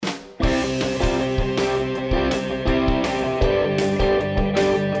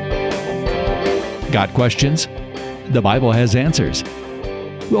Got questions? The Bible has answers.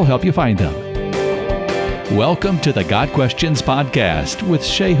 We'll help you find them. Welcome to the Got Questions podcast with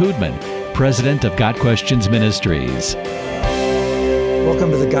Shea Hoodman, president of Got Questions Ministries.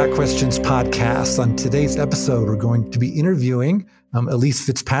 Welcome to the Got Questions podcast. On today's episode, we're going to be interviewing Elise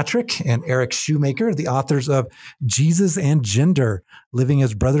Fitzpatrick and Eric Shoemaker, the authors of Jesus and Gender, Living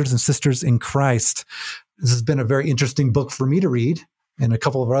as Brothers and Sisters in Christ. This has been a very interesting book for me to read, and a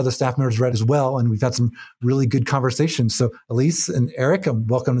couple of our other staff members read as well, and we've had some really good conversations. So Elise and Eric,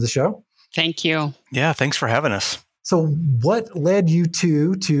 welcome to the show. Thank you. Yeah, thanks for having us. So what led you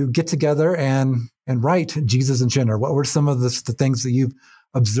to get together and write Jesus and Gender? What were some of the things that you've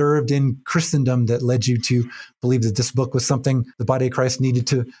observed in Christendom that led you to believe that this book was something the body of Christ needed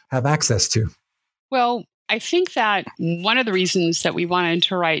to have access to? Well, I think that one of the reasons that we wanted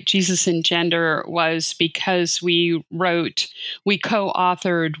to write Jesus and Gender was because we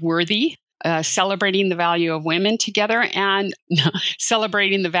co-authored Worthy, Celebrating the Value of Women together, and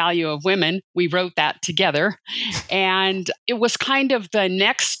Celebrating the Value of Women. We wrote that together. And it was kind of the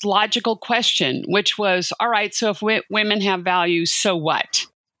next logical question, which was, all right, so if women have value, so what?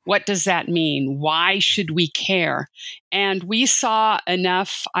 What does that mean? Why should we care? And we saw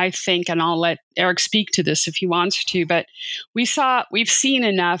enough, I think, and I'll let Eric speak to this if he wants to, but we've seen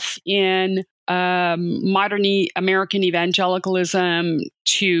enough in modern American evangelicalism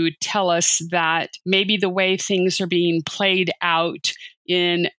to tell us that maybe the way things are being played out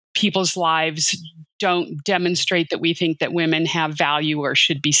in people's lives don't demonstrate that we think that women have value or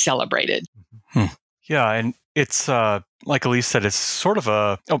should be celebrated. Yeah, and it's like Elise said, it's sort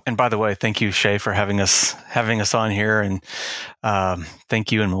of and by the way, thank you, Shea, for having us on here, and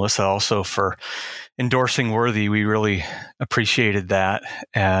thank you and Melissa also for endorsing Worthy. We really appreciated that.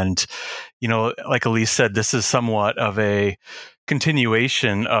 And, like Elise said, this is somewhat of a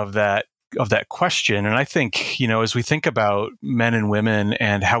continuation of that question. And I think, as we think about men and women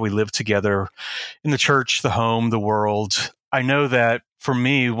and how we live together in the church, the home, the world, I know that for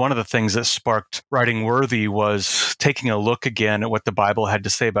me, one of the things that sparked writing Worthy was taking a look again at what the Bible had to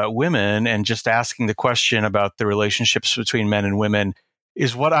say about women and just asking the question about the relationships between men and women.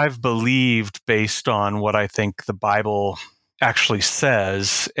 Is what I've believed based on what I think the Bible actually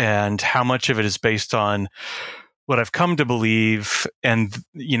says, and how much of it is based on what I've come to believe and,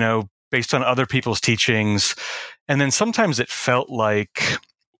 based on other people's teachings. And then sometimes it felt like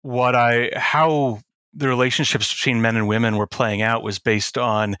how the relationships between men and women were playing out was based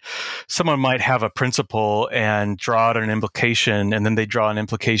on someone might have a principle and draw out an implication, and then they draw an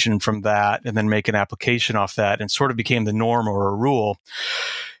implication from that and then make an application off that, and sort of became the norm or a rule.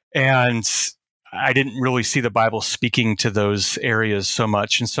 And I didn't really see the Bible speaking to those areas so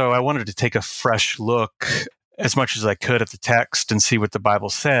much. And so I wanted to take a fresh look as much as I could at the text and see what the Bible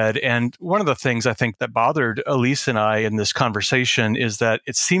said. And one of the things I think that bothered Elise and I in this conversation is that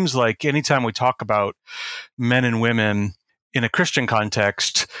it seems like anytime we talk about men and women in a Christian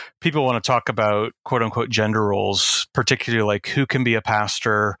context, people want to talk about quote unquote gender roles, particularly like who can be a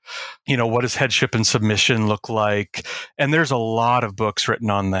pastor, what does headship and submission look like? And there's a lot of books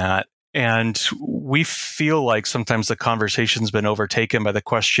written on that. And we feel like sometimes the conversation's been overtaken by the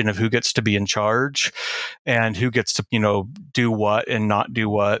question of who gets to be in charge and who gets to, do what and not do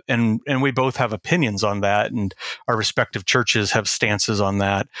what. And we both have opinions on that, and our respective churches have stances on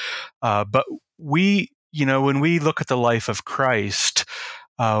that. But when we look at the life of Christ,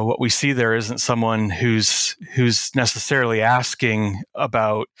 what we see there isn't someone who's necessarily asking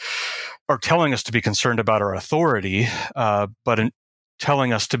about or telling us to be concerned about our authority, but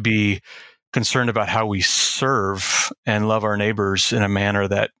telling us to be concerned about how we serve and love our neighbors in a manner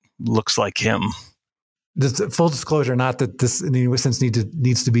that looks like him. Just full disclosure, not that this in any sense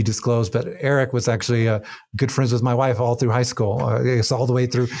needs to be disclosed, but Eric was actually good friends with my wife all through high school. It's all the way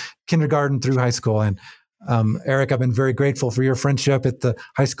through kindergarten through high school. And Eric, I've been very grateful for your friendship at the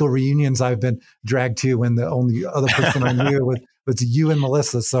high school reunions I've been dragged to, when the only other person I knew was you and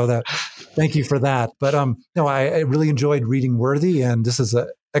Melissa. So thank you for that. But I really enjoyed reading Worthy, and this is an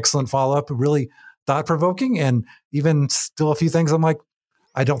excellent follow-up, really thought-provoking, and even still a few things I'm like,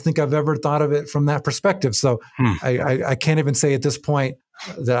 I don't think I've ever thought of it from that perspective. So I can't even say at this point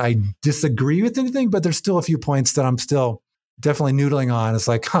that I disagree with anything, but there's still a few points that I'm still definitely noodling on. It's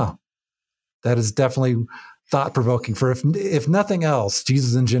like, that is definitely thought-provoking. For if nothing else,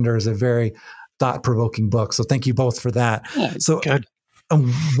 Jesus and Gender is a very thought-provoking book. So thank you both for that. Yeah, so good.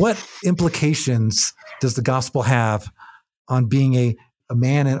 What implications does the gospel have on being a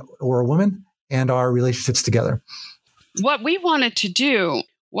man or a woman and our relationships together? What we wanted to do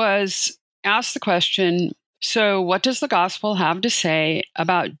was ask the question, So, what does the gospel have to say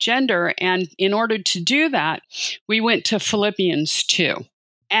about gender? And in order to do that, we went to Philippians 2.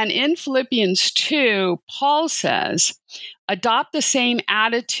 And in Philippians 2, Paul says, adopt the same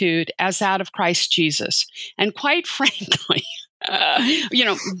attitude as that of Christ Jesus. And quite frankly,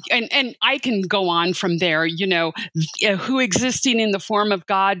 and I can go on from there, who existing in the form of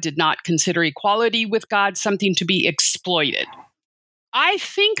God did not consider equality with God something to be exploited. I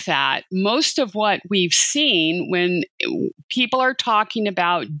think that most of what we've seen when people are talking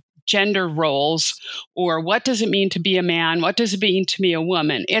about gender roles or what does it mean to be a man, what does it mean to be a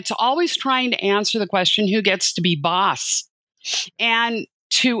woman, it's always trying to answer the question, who gets to be boss? And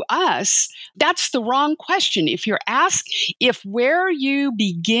to us, that's the wrong question. If where you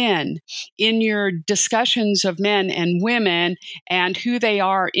begin in your discussions of men and women and who they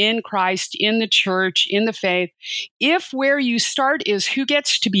are in Christ, in the church, in the faith, if where you start is who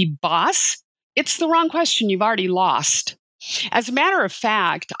gets to be boss, it's the wrong question. You've already lost. As a matter of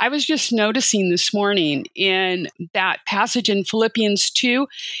fact, I was just noticing this morning in that passage in Philippians 2,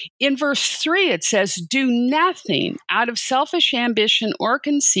 in verse 3, it says, do nothing out of selfish ambition or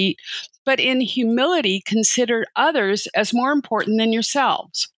conceit, but in humility consider others as more important than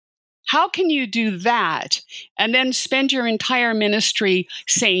yourselves. How can you do that and then spend your entire ministry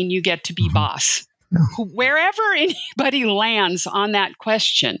saying you get to be boss? Wherever anybody lands on that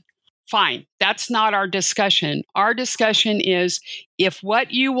question, fine, that's not our discussion. Our discussion is if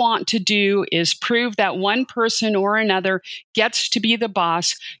what you want to do is prove that one person or another gets to be the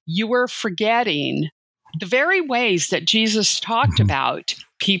boss, you are forgetting the very ways that Jesus talked about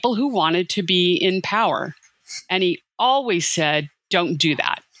people who wanted to be in power. And he always said, don't do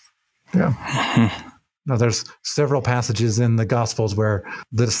that. Yeah. No, there's several passages in the Gospels where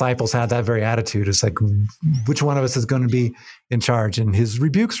the disciples had that very attitude. It's like, which one of us is going to be in charge? And his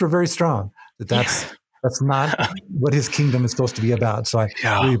rebukes were very strong. That's not what his kingdom is supposed to be about. So I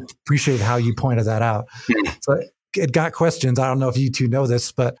really appreciate how you pointed that out. So it got questions. I don't know if you two know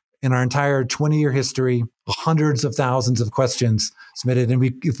this, but in our entire 20-year history, hundreds of thousands of questions submitted. And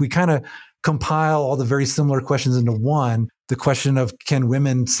if we kind of compile all the very similar questions into one, the question of can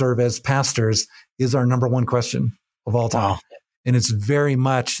women serve as pastors is our number one question of all time. Wow. And it's very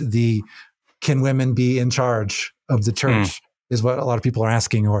much the can women be in charge of the church is what a lot of people are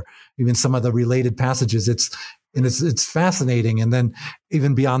asking, or even some of the related passages. It's fascinating. And then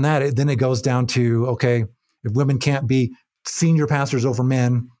even beyond that, then it goes down to, okay, if women can't be senior pastors over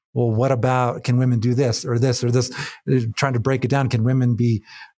men, well, what about, can women do this or this or this? They're trying to break it down. Can women be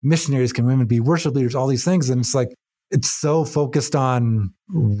missionaries? Can women be worship leaders? All these things. And it's like, it's so focused on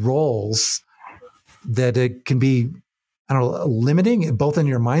roles that it can be, limiting both in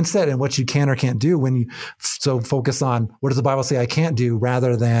your mindset and what you can or can't do when you so focus on what does the Bible say I can't do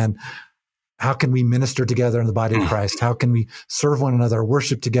rather than how can we minister together in the body of Christ? How can we serve one another,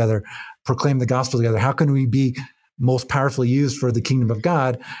 worship together, proclaim the gospel together? How can we be most powerfully used for the kingdom of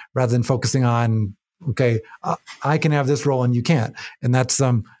God rather than focusing on, okay, I can have this role and you can't. And that's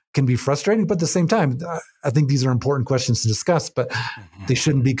can be frustrating, but at the same time, I think these are important questions to discuss, but they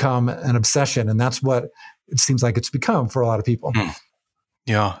shouldn't become an obsession. And that's what it seems like it's become for a lot of people.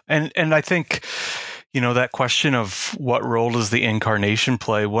 Yeah. And I think, that question of what role does the incarnation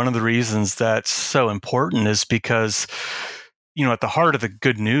play, one of the reasons that's so important is because, at the heart of the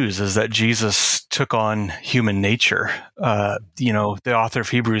good news is that Jesus took on human nature. The author of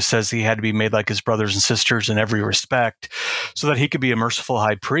Hebrews says he had to be made like his brothers and sisters in every respect so that he could be a merciful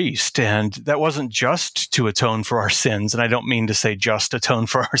high priest. And that wasn't just to atone for our sins. And I don't mean to say just atone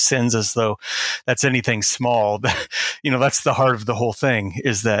for our sins as though that's anything small. That's the heart of the whole thing,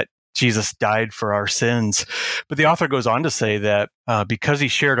 is that Jesus died for our sins. But the author goes on to say that because he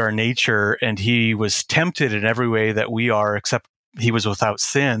shared our nature and he was tempted in every way that we are, except he was without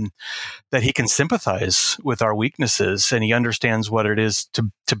sin, that he can sympathize with our weaknesses and he understands what it is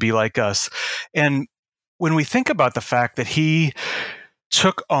to be like us. And when we think about the fact that he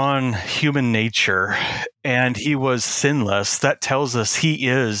took on human nature and he was sinless, that tells us he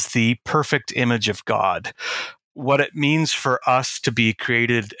is the perfect image of God. What it means for us to be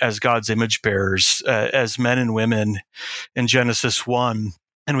created as God's image bearers, as men and women in Genesis 1.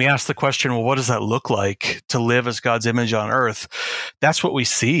 And we ask the question, well, what does that look like to live as God's image on earth? That's what we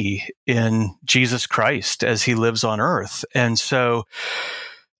see in Jesus Christ as he lives on earth. And so,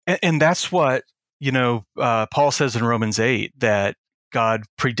 and that's what, Paul says in Romans 8, that God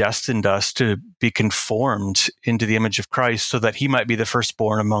predestined us to be conformed into the image of Christ so that he might be the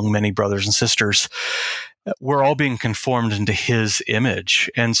firstborn among many brothers and sisters. We're all being conformed into his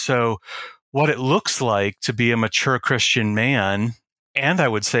image. And so what it looks like to be a mature Christian man And I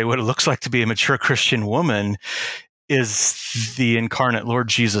would say what it looks like to be a mature Christian woman is the incarnate Lord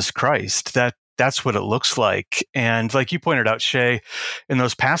Jesus Christ. That's what it looks like. And like you pointed out, Shay, in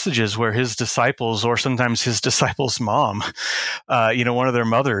those passages where his disciples, or sometimes his disciples' mom, one of their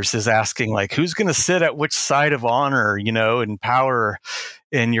mothers is asking, like, who's going to sit at which side of honor, and power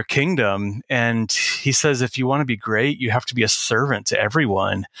in your kingdom? And he says, if you want to be great, you have to be a servant to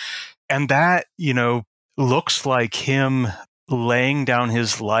everyone. And that, looks like him laying down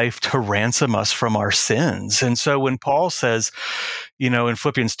his life to ransom us from our sins. And so when Paul says, in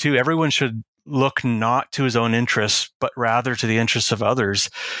Philippians 2, everyone should look not to his own interests, but rather to the interests of others,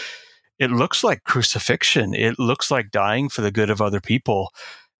 it looks like crucifixion. It looks like dying for the good of other people.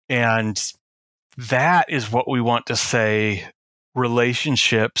 And that is what we want to say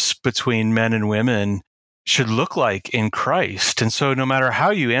relationships between men and women should look like in Christ. And so no matter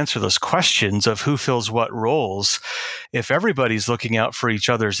how you answer those questions of who fills what roles, if everybody's looking out for each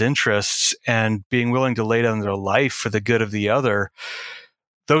other's interests and being willing to lay down their life for the good of the other,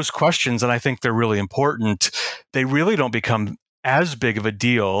 those questions, and I think they're really important, they really don't become as big of a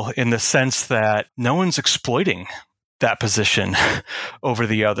deal in the sense that no one's exploiting that position over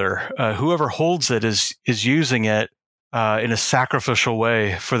the other. Whoever holds it is using it in a sacrificial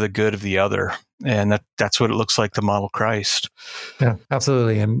way for the good of the other. And that's what it looks like to model Christ. Yeah,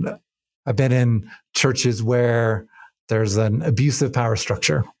 absolutely. And I've been in churches where there's an abusive power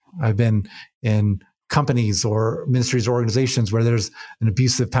structure. I've been in companies or ministries or organizations where there's an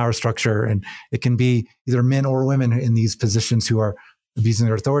abusive power structure, and it can be either men or women in these positions who are abusing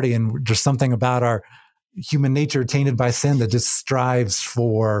their authority. And there's something about our human nature tainted by sin that just strives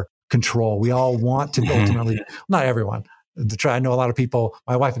for control. We all want to ultimately, not everyone. I know a lot of people,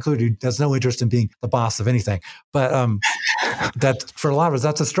 my wife included, who has no interest in being the boss of anything. But that for a lot of us,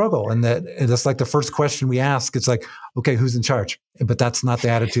 that's a struggle. And that's like the first question we ask. It's like, okay, who's in charge? But that's not the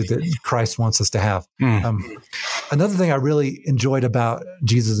attitude that Christ wants us to have. Another thing I really enjoyed about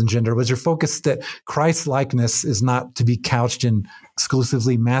Jesus and gender was your focus that Christ's likeness is not to be couched in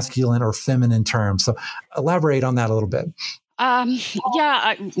exclusively masculine or feminine terms. So elaborate on that a little bit.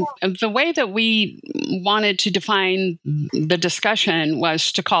 The way that we wanted to define the discussion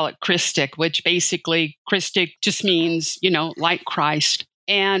was to call it Christic, which basically Christic just means, like Christ.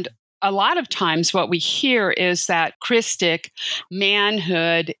 And a lot of times what we hear is that Christic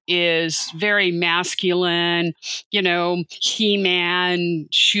manhood is very masculine, He-Man,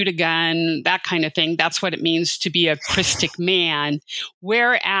 shoot a gun, that kind of thing. That's what it means to be a Christic man.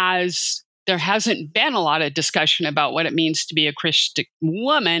 Whereas there hasn't been a lot of discussion about what it means to be a Christic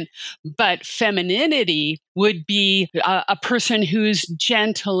woman, but femininity would be a person who's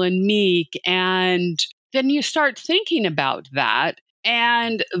gentle and meek. And then you start thinking about that.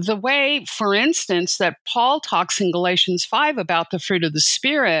 And the way, for instance, that Paul talks in Galatians 5 about the fruit of the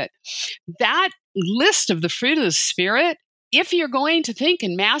Spirit, that list of the fruit of the Spirit, if you're going to think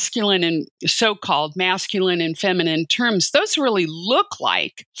in masculine and so-called masculine and feminine terms, those really look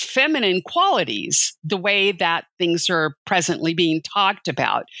like feminine qualities, the way that things are presently being talked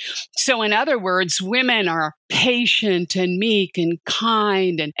about. So in other words, women are patient and meek and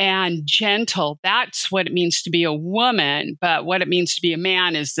kind and gentle. That's what it means to be a woman. But what it means to be a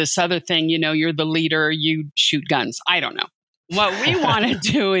man is this other thing, you're the leader, you shoot guns. I don't know. What we want to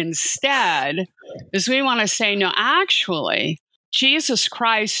do instead is we want to say, no, actually, Jesus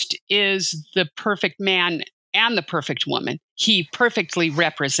Christ is the perfect man and the perfect woman. He perfectly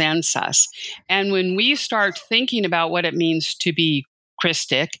represents us. And when we start thinking about what it means to be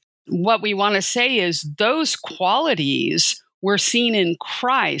Christic, what we want to say is those qualities were seen in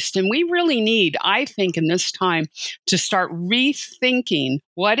Christ. And we really need, I think, in this time to start rethinking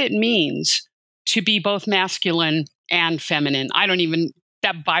what it means to be both masculine and feminine.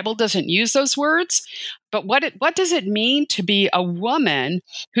 That Bible doesn't use those words, but what does it mean to be a woman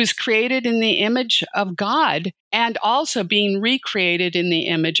who's created in the image of God and also being recreated in the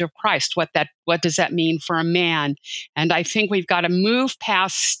image of Christ? What does that mean for a man? And I think we've got to move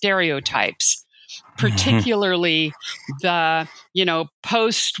past stereotypes, particularly the,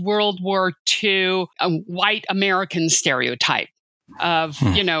 post-World War II white American stereotype of,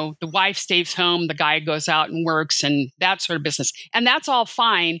 the wife stays home, the guy goes out and works and that sort of business. And that's all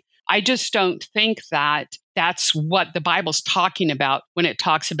fine. I just don't think that that's what the Bible's talking about when it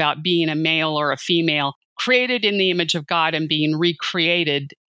talks about being a male or a female created in the image of God and being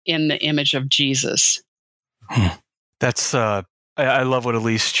recreated in the image of Jesus. That's I love what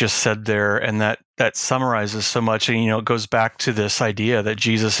Elise just said there, and that summarizes so much. And it goes back to this idea that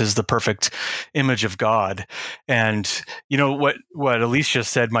Jesus is the perfect image of God. And what Elise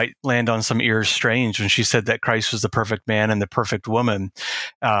just said might land on some ears strange when she said that Christ was the perfect man and the perfect woman,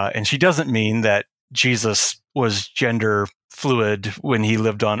 and she doesn't mean that Jesus was gender fluid when he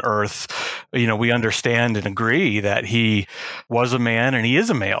lived on earth. We understand and agree that he was a man and he is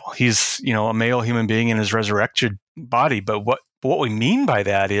a male. He's a male human being in his resurrected body. But what we mean by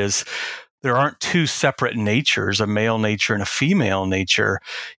that is there aren't two separate natures, a male nature and a female nature.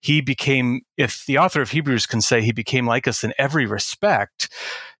 He became, if the author of Hebrews can say he became like us in every respect,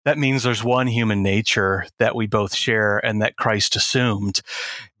 that means there's one human nature that we both share and that Christ assumed.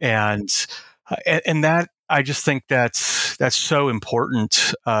 And that, I just think that's so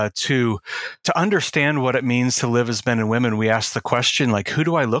important to understand what it means to live as men and women. We ask the question, like, who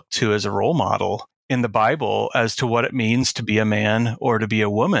do I look to as a role model in the Bible as to what it means to be a man or to be a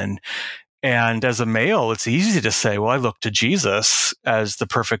woman? And as a male, it's easy to say, well, I look to Jesus as the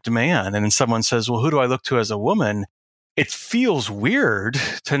perfect man. And then someone says, well, who do I look to as a woman? It feels weird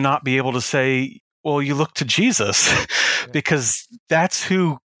to not be able to say, well, you look to Jesus, because that's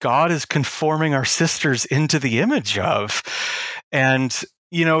who God is conforming our sisters into the image of. And,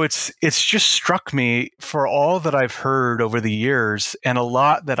 it's just struck me, for all that I've heard over the years and a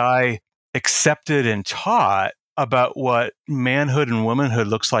lot that I accepted and taught about what manhood and womanhood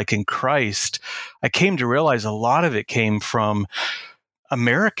looks like in Christ, I came to realize a lot of it came from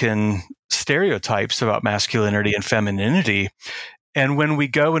American stereotypes about masculinity and femininity. And when we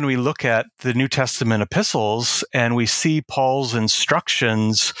go and we look at the New Testament epistles and we see Paul's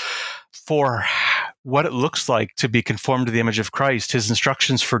instructions for what it looks like to be conformed to the image of Christ, his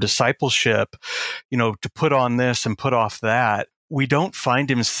instructions for discipleship, to put on this and put off that, we don't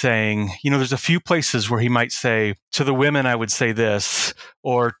find him saying, there's a few places where he might say, to the women, I would say this,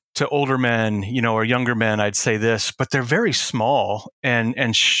 or to older men, or younger men, I'd say this, but they're very small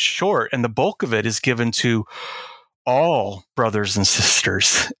and short. And the bulk of it is given to all brothers and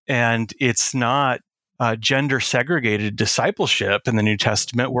sisters. And it's not gender segregated discipleship in the New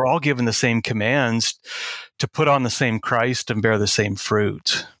Testament. We're all given the same commands to put on the same Christ and bear the same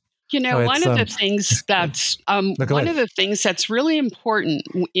fruit. One of the things that's really important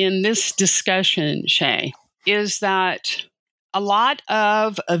in this discussion, Shay, is that a lot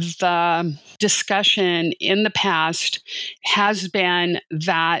of the discussion in the past has been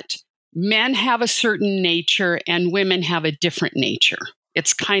that men have a certain nature and women have a different nature.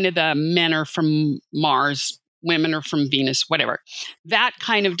 It's kind of the men are from Mars, women are from Venus, whatever. That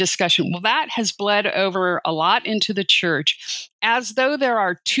kind of discussion. Well, that has bled over a lot into the church as though there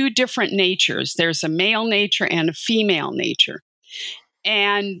are two different natures. There's a male nature and a female nature.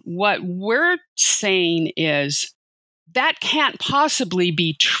 And what we're saying is that can't possibly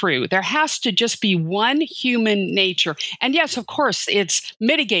be true. There has to just be one human nature. And yes, of course, it's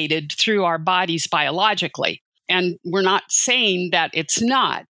mitigated through our bodies biologically. And we're not saying that it's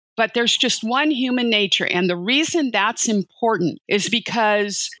not. But there's just one human nature. And the reason that's important is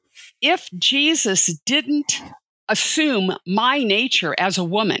because if Jesus didn't assume my nature as a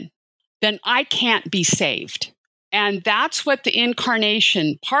woman, then I can't be saved. And that's what the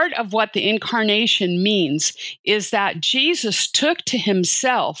incarnation, part of what the incarnation means, is that Jesus took to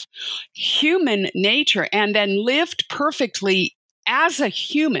himself human nature and then lived perfectly as a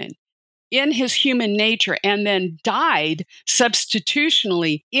human in his human nature, and then died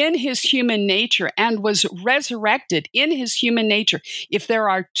substitutionally in his human nature and was resurrected in his human nature. If there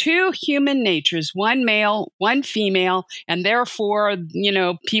are two human natures, one male, one female, and therefore,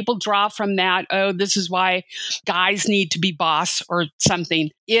 people draw from that, oh, this is why guys need to be boss or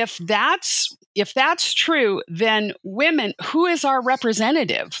something. If that's true, then women, who is our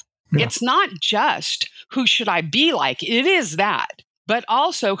representative? Yeah. It's not just who should I be like, it is that. But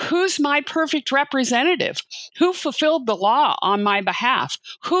also, who's my perfect representative? Who fulfilled the law on my behalf?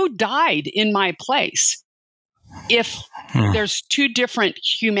 Who died in my place? If there's two different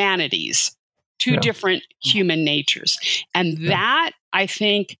humanities, two different human natures. And that, I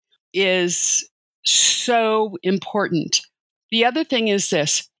think, is so important. The other thing is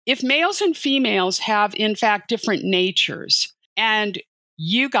this. If males and females have, in fact, different natures, and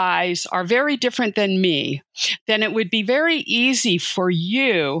you guys are very different than me, then it would be very easy for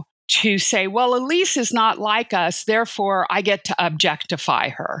you to say, well, Elise is not like us, therefore I get to objectify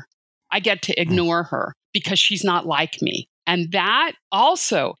her. I get to ignore her because she's not like me. And that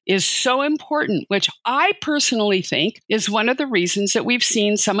also is so important, which I personally think is one of the reasons that we've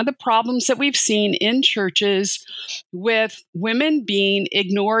seen some of the problems that we've seen in churches with women being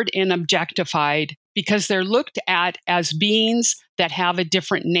ignored and objectified because they're looked at as beings that have a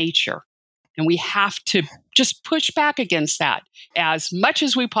different nature. And we have to just push back against that as much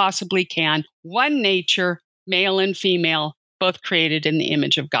as we possibly can. One nature, male and female, both created in the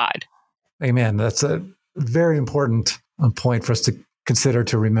image of God. Amen. That's a very important point for us to consider,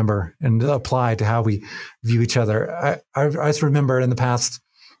 to remember, and apply to how we view each other. I just remember in the past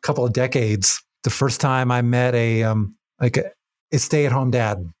couple of decades, the first time I met a stay-at-home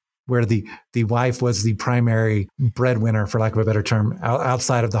dad, where the wife was the primary breadwinner, for lack of a better term,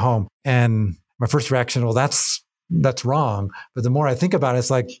 outside of the home. And my first reaction, well, that's wrong. But the more I think about it,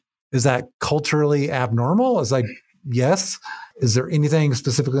 it's like, is that culturally abnormal? It's like, yes. Is there anything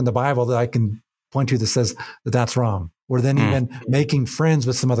specifically in the Bible that I can point to that says that that's wrong? Or then even making friends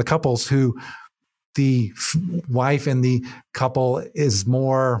with some other couples who the wife in the couple has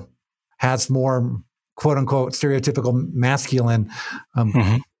more quote unquote stereotypical masculine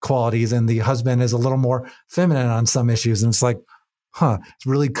qualities, and the husband is a little more feminine on some issues. And it's like, it's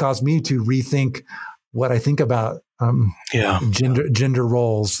really caused me to rethink what I think about gender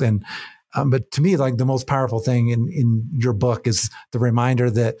roles. And but to me, like, the most powerful thing in your book is the reminder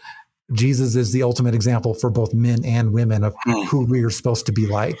that Jesus is the ultimate example for both men and women of who we are supposed to be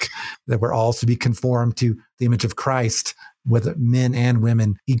like, that we're all to be conformed to the image of Christ, with men and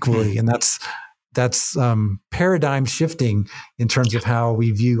women equally. And that's paradigm shifting in terms of how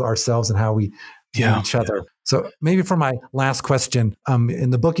we view ourselves and how we view each other. So maybe for my last question, in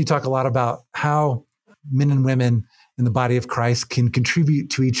the book, you talk a lot about how men and women in the body of Christ can contribute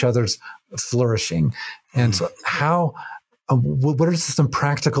to each other's flourishing. And so what are some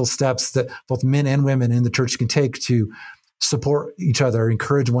practical steps that both men and women in the church can take to support each other,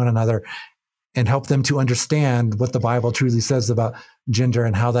 encourage one another, and help them to understand what the Bible truly says about gender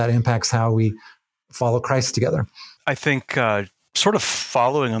and how that impacts how we follow Christ together? I think sort of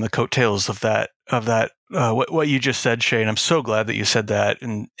following on the coattails of that, what you just said, Shay, and I'm so glad that you said that,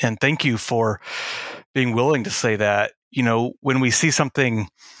 and thank you for being willing to say that. You know, when we see something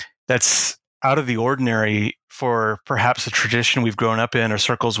that's out of the ordinary for perhaps a tradition we've grown up in or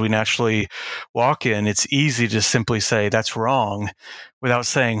circles we naturally walk in, it's easy to simply say that's wrong without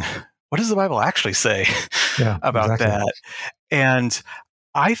saying, what does the Bible actually say about that? And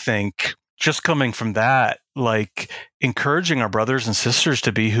I think just coming from that, like encouraging our brothers and sisters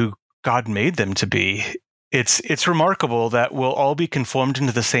to be who God made them to be, it's remarkable that we'll all be conformed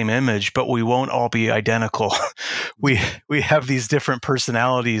into the same image, but we won't all be identical. We have these different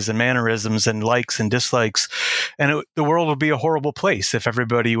personalities and mannerisms and likes and dislikes, and the world would be a horrible place if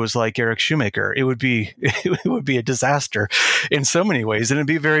everybody was like Eric Shoemaker. It would be a disaster in so many ways, and it'd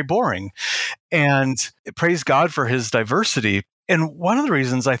be very boring. And praise God for His diversity. And one of the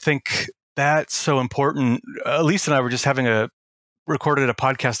reasons I think that's so important, Elise and I were just recorded a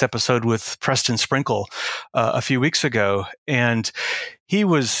podcast episode with Preston Sprinkle a few weeks ago, and he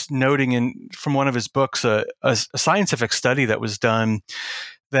was noting from one of his books a scientific study that was done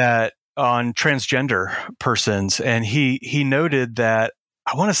that on transgender persons, and he noted that,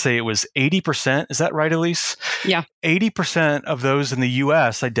 I want to say it was 80%. Is that right, Elise? Yeah. 80% of those in the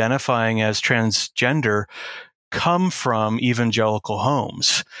U.S. identifying as transgender come from evangelical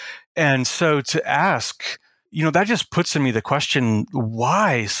homes. And so to ask, that just puts in me the question,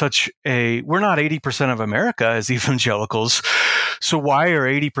 why we're not 80% of America as evangelicals. So why are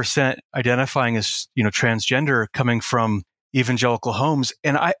 80% identifying as, transgender coming from evangelical homes?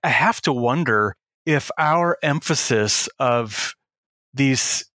 And I have to wonder if our emphasis of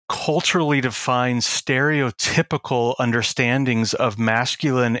these culturally defined stereotypical understandings of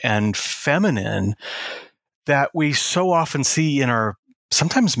masculine and feminine that we so often see in our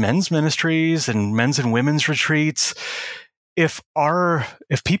sometimes men's ministries and men's and women's retreats, if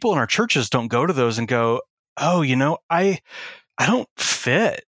people in our churches don't go to those and go, oh, I don't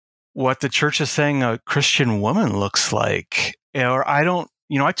fit what the church is saying a Christian woman looks like, or I don't,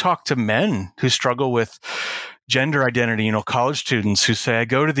 I talk to men who struggle with gender identity, college students who say, I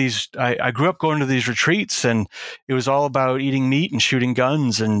grew up going to these retreats and it was all about eating meat and shooting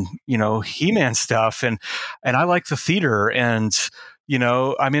guns and, He-Man stuff. And I like the theater and,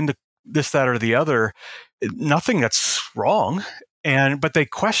 I'm into this, that, or the other. Nothing that's wrong. But they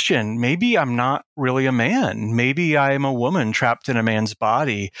question, maybe I'm not really a man. Maybe I'm a woman trapped in a man's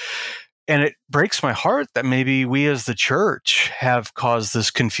body. And it breaks my heart that maybe we as the church have caused this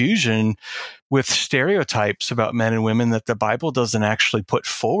confusion with stereotypes about men and women that the Bible doesn't actually put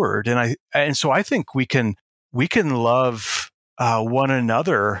forward. And so I think we can love one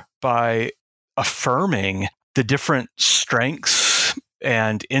another by affirming the different strengths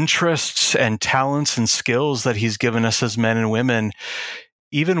and interests and talents and skills that He's given us as men and women,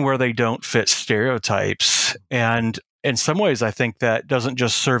 even where they don't fit stereotypes. And in some ways, I think that doesn't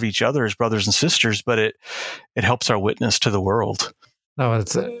just serve each other as brothers and sisters, but it helps our witness to the world. No,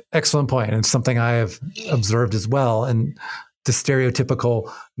 it's an excellent point. It's something I have observed as well. And the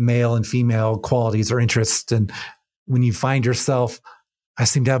stereotypical male and female qualities or interests. And when you find yourself, I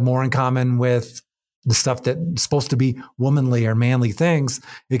seem to have more in common with the stuff that's supposed to be womanly or manly things,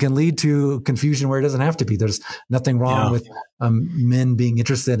 it can lead to confusion where it doesn't have to be. There's nothing wrong with men being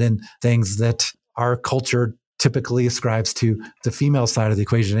interested in things that our culture typically ascribes to the female side of the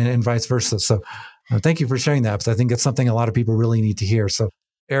equation and vice versa. So thank you for sharing that, because I think it's something a lot of people really need to hear. So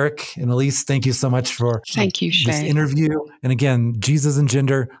Eric and Elise, thank you so much for this interview. And again, Jesus and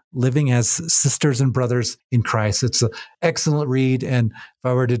Gender, Living as Sisters and Brothers in Christ. It's an excellent read. And if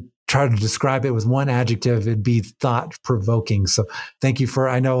I were to try to describe it with one adjective, it'd be thought-provoking. So thank you for,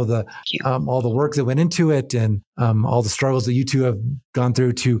 I know all the work that went into it and all the struggles that you two have gone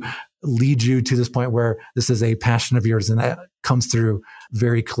through to lead you to this point where this is a passion of yours, and that comes through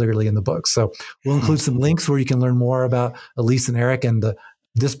very clearly in the book. So we'll include some links where you can learn more about Elise and Eric and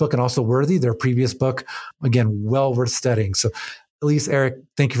this book, and also Worthy, their previous book. Again, well worth studying. So Elise, Eric,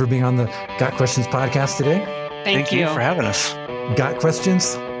 thank you for being on the Got Questions podcast today. Thank you for having us. Got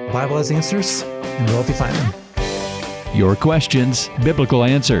questions? Bible has answers, and we'll help you find them. Your questions, biblical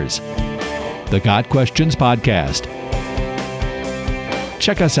answers. The Got Questions podcast.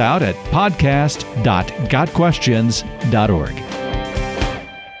 Check us out at podcast.gotquestions.org.